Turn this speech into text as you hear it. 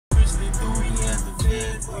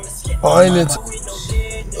Oh, I ain't into.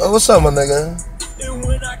 What's up, my nigga?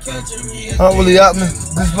 Huh, Willie Yachtman?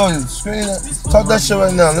 Disloyal. Screen that. Talk that shit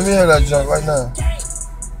right now. Let me hear that junk right now.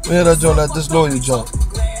 Let me hear that joint, that disloyal junk.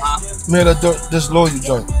 Let me hear that disloyal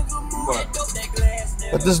joint.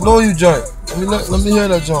 That disloyal joint. Let me hear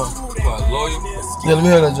that joint. What, loyal? Yeah, let me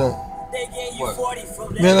hear that joint. What?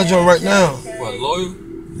 Let me hear that joint right now. What, loyal?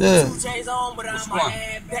 Yeah. Which one?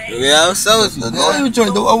 Yeah, I'm so The loyal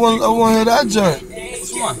joint. I want to hear that joint.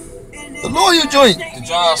 Which one? The loyal joint. The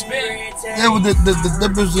jar spin? Yeah, with the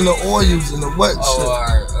dippers and the oils and the wet shit. Oh,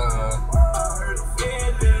 alright.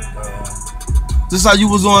 This how you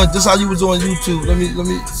was on YouTube. Let me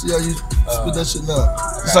see how you spit that shit now.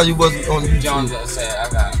 This how you was on YouTube. Jones said I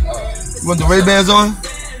got You want the Ray-Bans on?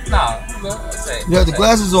 nah, look, I said, You had the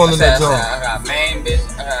glasses on in that joint. I got main bitch,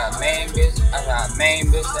 I got main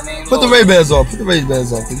bitch, that name Put the Ray-Bans on. Put the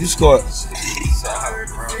Ray-Bans on, cause you scored.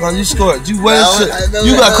 No, you scored. You wet as shit.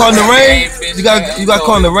 You got caught in the rain. You got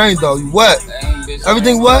caught in the rain though. You wet.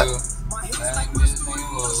 Everything wet.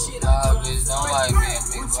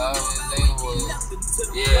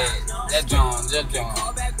 Yeah, that John.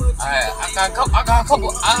 I got a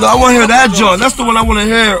couple. No, I want to hear that joint. That's the one I want to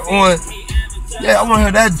hear on. Yeah, I want to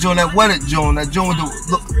hear that joint, that wetted joint, that joint with the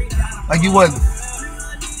look like you wasn't.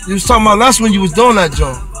 You was talking about last when you was doing that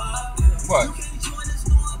joint. What? What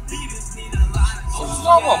you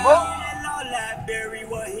talking about, bro?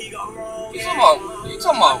 You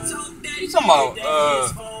talking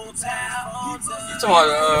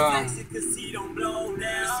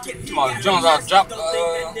about Jones I dropped I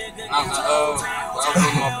was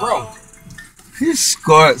with my bro. He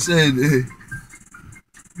scorched,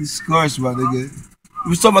 he scorched, my nigga. You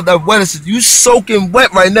was talking about that wetness. You soaking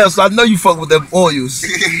wet right now, so I know you fuck with them oils.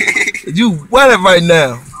 You wet it right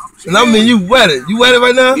now. And I mean, you wet it. You wet it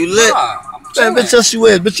right now? You lit. Man, bitch, yes you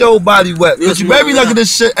is. Bitch, your whole body wet. But you baby lucky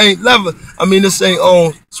this shit ain't leather. I mean, this ain't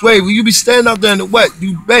on suede. When you be standing out there in the wet,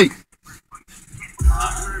 you bake.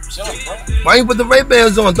 Why you put the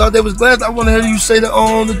Ray-Bans on? Thought they was glad. I want to hear you say that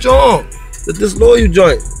on the joint. The disloyal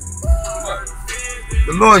joint.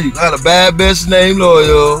 The loyal. Got a bad bitch named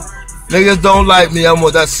Loyal. Niggas don't like me. I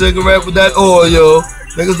want that cigarette with that oil.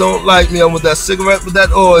 Niggas don't like me. I want that cigarette with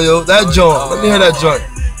that oil. That joint. Let me hear that joint.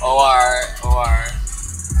 Oh, alright.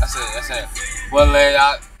 I said. Well,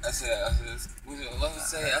 I said. What did I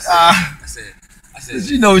say? I said.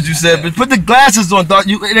 You know what you said, but put the glasses on, dog.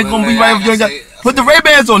 It ain't gonna be right if you ain't got. Put the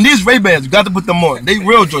Ray-Bans on. These Ray-Bans, you got to put them on. They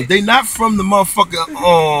real joints. They not from the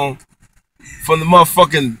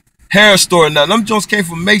motherfucking hair store now. Them joints came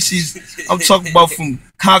from Macy's. I'm talking about from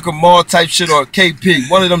Concord Mall type shit or KP.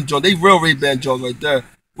 One of them joints. They real Ray-Ban joints right there.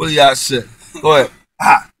 What do y'all say? Go ahead.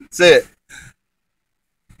 Say it.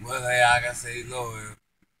 Well, I gotta say, Lord.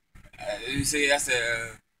 You see, I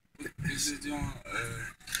said, this is doing.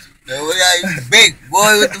 Big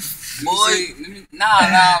boy with the boy.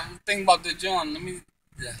 Nah. Think about the John.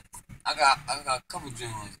 I got a couple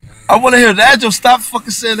Johns. I want to hear that. Just stop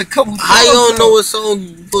fucking saying a couple. How you don't know what song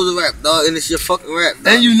you supposed to rap, dog? And it's your fucking rap, dog.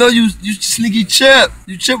 And you know you sneaky chip.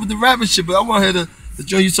 You chip with the rapping shit, but I want to hear the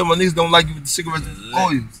joint you talking about niggas don't like you with the cigarettes and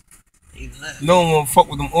oils. No one wanna fuck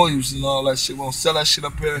with them oils and all that shit. We don't sell that shit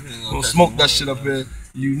up here. We don't smoke that shit up here.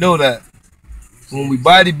 You know that. When we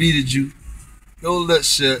body beated you, know that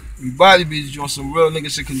shit. We body beated you on some real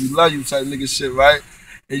nigga shit because we love you type nigga shit, right?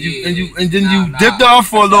 And then you dipped off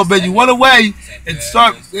for a little bit. You went away and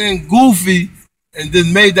start being goofy, and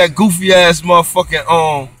then made that goofy ass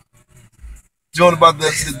motherfucking joint about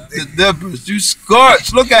the dippers. You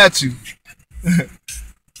scorched. Look at you.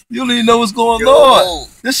 You don't even know what's going on.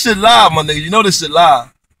 This shit live, my nigga. You know this shit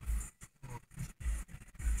live.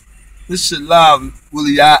 This shit live,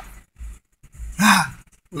 Willie Yacht.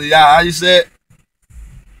 Willie Yacht, how you say it?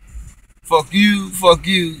 Fuck you, fuck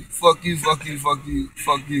you, fuck you, fuck you, fuck you,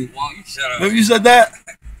 fuck you. Remember you said that?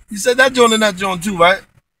 You said that joint in that joint too, right?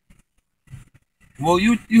 Well,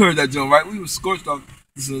 you heard that joint, right? We was scorched off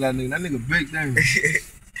listening to that nigga. That nigga big thing.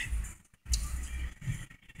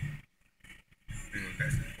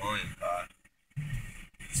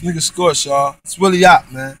 This nigga scorched, y'all. It's Willie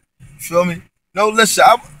Yacht, man. You feel me? No, listen,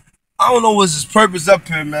 I don't know what's his purpose up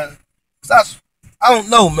here, man. I don't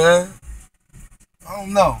know, man. I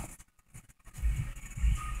don't know.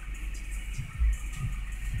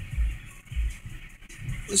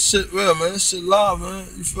 This shit real, man. This shit live, man.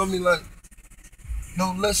 You feel me? Like,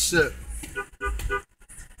 no less shit.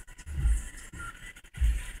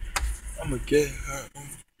 I'ma get her.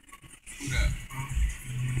 Who that?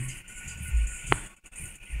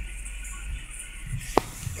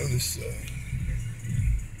 Let me see.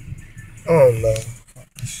 I don't know.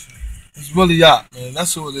 It's Willie Yacht, man.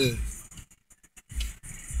 That's who it is.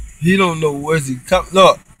 He don't know where's he come.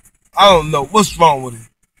 Look, I don't know what's wrong with him.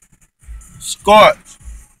 Scott.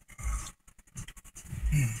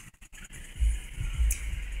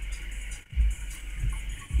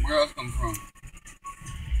 Where else come from?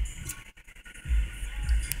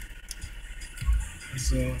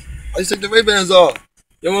 So, I just take the Ray-Bans off.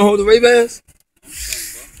 You wanna hold the Ray-Bans?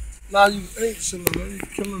 Nah, you ain't chilling, man. You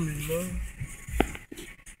killing me, man.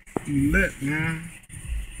 You lit, man.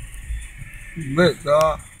 You lit,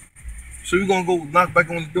 dog. So we gonna go knock back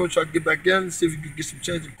on the door, try to get back in, see if we can get some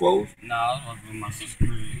change of clothes? Nah, I was walking with my sister.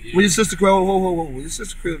 Yeah. Where your sister crib? Whoa. Where your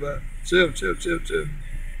sister crib at? Chill. Chill,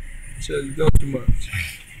 you doing too much.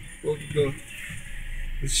 Close the door.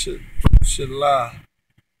 This shit lie.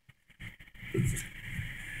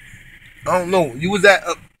 I don't know. You was at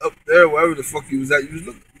up there, wherever the fuck you was at. You was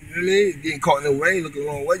looking, you know what I mean? Getting caught in the rain, looking the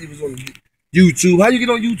wrong way. You was on YouTube. How you get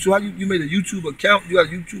on YouTube? How you made a YouTube account? You got a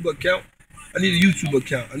YouTube account? I need a YouTube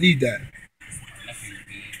account. I need that.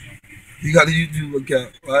 You got a YouTube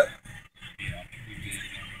account, right?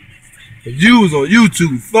 But you was on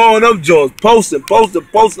YouTube, throwing up joints, posting. I'm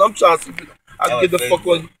trying to see if I can get the fuck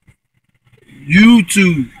on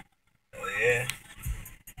YouTube. Oh yeah.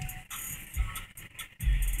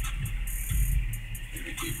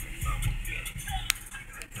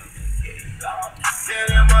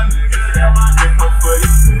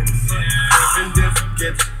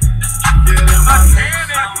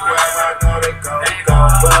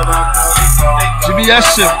 GBS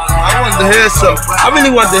shit. I wanted to hear something. I really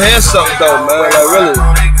wanted to hear something though, man. Like really.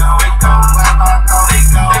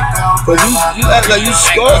 Cause you act like you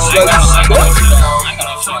scorched,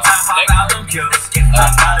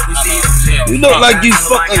 You look like you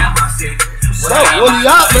fucking. What's up? What are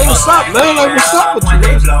y'all, man? What's up, man? Like what's up with you,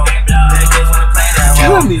 man?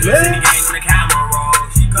 Kill me, man.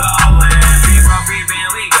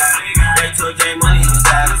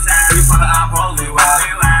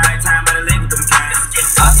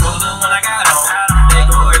 I told them when I got home, they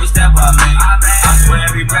go every step I make. I swear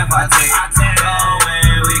every breath I take. Go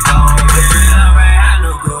where we go. Man ain't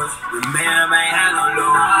no good. Man ain't had no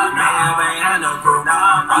loot. Man ain't had no crew.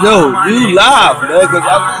 Yo, you live, man. Cause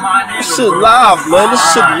this shit live, man. This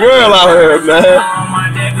shit real out here, man.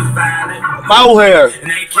 I'm out here.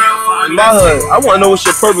 I want to know what's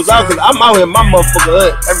your purpose out, cause I'm out here in my motherfucker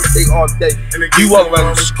hood every day, all day. You walk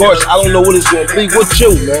around scorched. I don't know what it's gonna be. What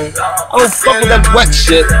you, man? I don't fuck with that wet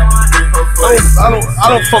shit. I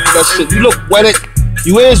don't fuck with that shit. You look wetted.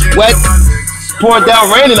 You is wet. It's pouring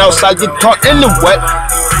down, raining outside. Get caught in the wet,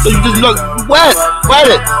 so you just look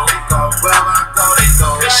wetted.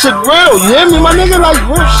 Shit real. You hear me, my nigga? Like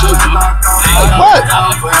real shit. Like what?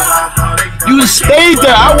 You stayed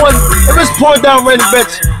there. If it's pouring down, raining,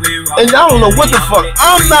 bitch. And I don't know what the fuck.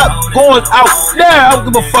 I'm not going out there. I don't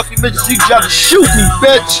give a fuck, bitch. You try to shoot me,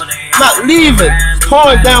 bitch. I'm not leaving. It's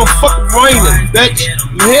pouring down, fucking raining, bitch.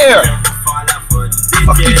 I'm here.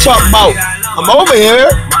 Fuck you talking about? I'm over here.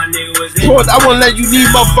 I wanna let you leave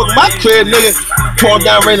motherfucker my crib, nigga. Pouring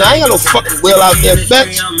down raining. I ain't got no fucking wheel out there,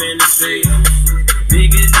 bitch.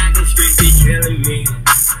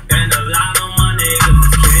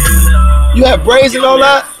 You have braids and all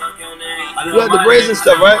that? You had the braids and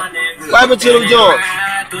stuff, right? What happened to them joints?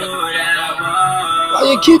 Why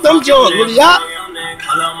you keep them joints? Really hot?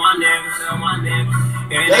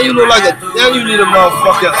 Now you look like now you need a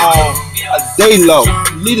motherfucking a day low.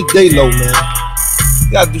 You need a day low, man.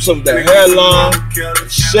 You gotta do something with that hairline,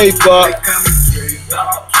 shape up.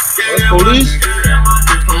 That's police?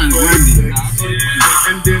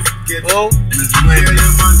 Oh?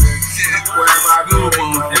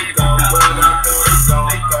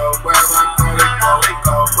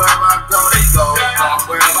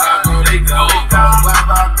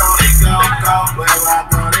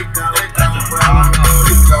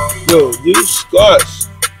 Yo, you scars.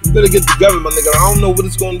 You better get together, my nigga. I don't know what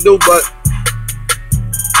it's gonna do, but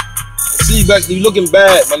I see you back. You looking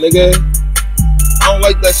bad, my nigga. I don't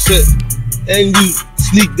like that shit. And you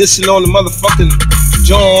sneak dissing on the motherfucking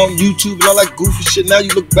John, YouTube, and all that goofy shit. Now you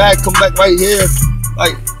look bad. Come back right here.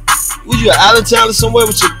 Like, was you out of town or somewhere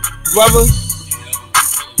with your brother?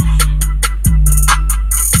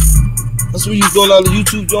 That's what you doing all the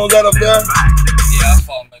YouTube joints out up there? Yeah, I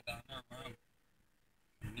fall back down there,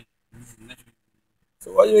 man.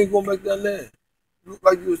 So why you ain't going back down there? You look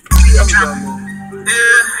like you was down there.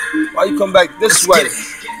 Why you come back this way?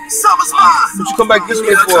 What you come back this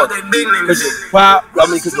way for? Cause your pop,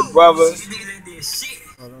 cause your brother.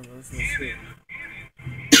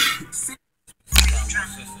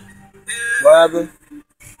 What happened?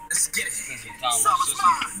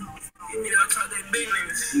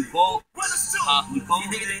 You go. You go.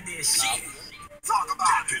 She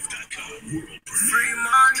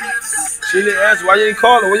didn't answer. Why you ain't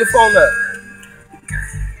calling? Where your phone at?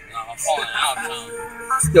 I'm falling out of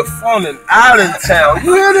town. Your phone in Allentown.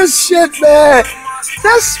 You hear this shit, man?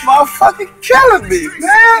 This motherfucking killing me,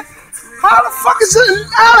 man. How the fuck is it in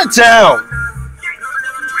Allentown?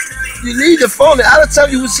 You need your phone in Allentown.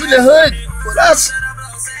 You was in the hood with us.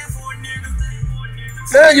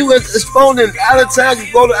 Man, you got this phone in Allentown.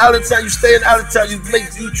 You go to Allentown. You stay in Allentown. You make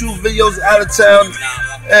YouTube videos in Allentown.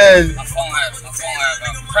 And My phone had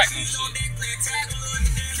cracked and shit.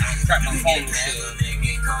 I cracked my phone and shit.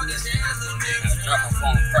 I dropped my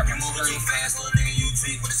phone, cracked my screen.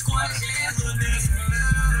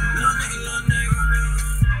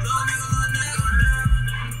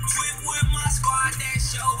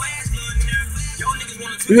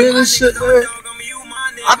 you hear this shit, man?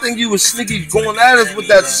 I think you was sneaky going at us with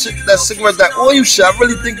that shit, that cigarette, that oil shit. I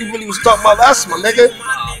really think you really was talking about us, my nigga.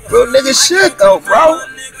 Real nigga shit, though, bro.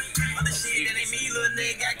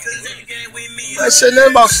 I ain't say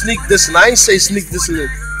nothing about sneak this, and I ain't say sneak this in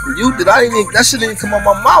you did. I ain't even, that shit didn't come out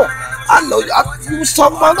my mouth. I know you was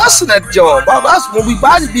talking about us in that joint, about us when we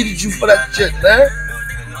body beated you for that shit, man.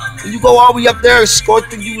 And you go all the way up there and score,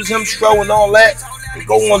 think you was him Stro and all that. And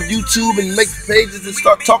go on YouTube and make pages and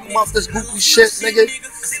start talking about this goofy shit, nigga.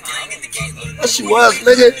 That shit was,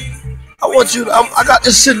 nigga. I want you to, I got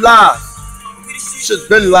this shit live. Shit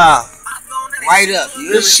been live. Right up.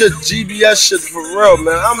 This shit GBS shit for real,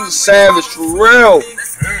 man. I'm the savage for real.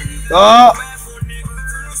 Dawg.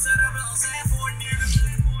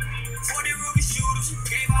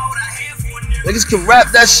 Niggas can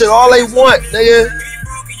rap that shit all they want, nigga.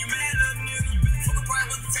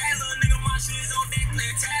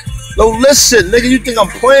 No, listen, nigga, you think I'm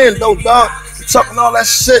playing though, dog? You talking all that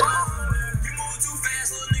shit.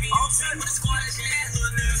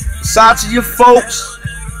 Side to your folks.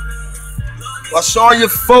 What's on your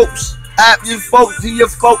folks? App your folks, to your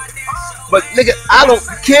folks. But nigga, I don't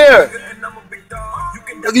care.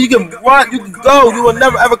 Nigga, you can run, you can go. You will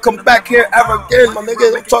never ever come back here ever again, my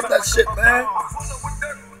nigga. Don't talk that shit, man.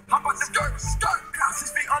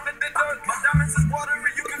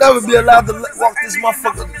 You'll never be allowed to walk this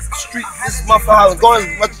motherfucking street, this motherfucker going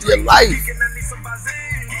as much of your life.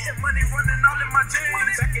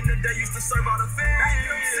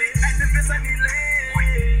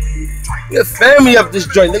 We're family up this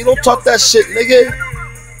joint, nigga. Don't talk that shit, nigga.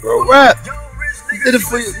 Real rap. We did it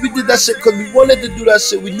for you. We did that shit because we wanted to do that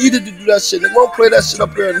shit. We needed to do that shit. They won't play that shit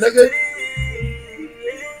up here, nigga.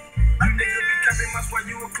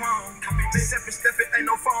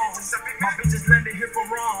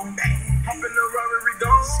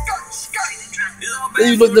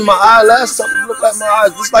 Then you looked in my eye last time. You look like my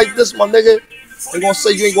eyes just like this, my nigga. They gonna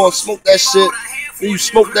say you ain't gonna smoke that shit. Then you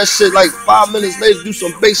smoke that shit like 5 minutes later, do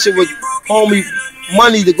some basic shit with homie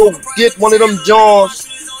money to go get one of them Johns.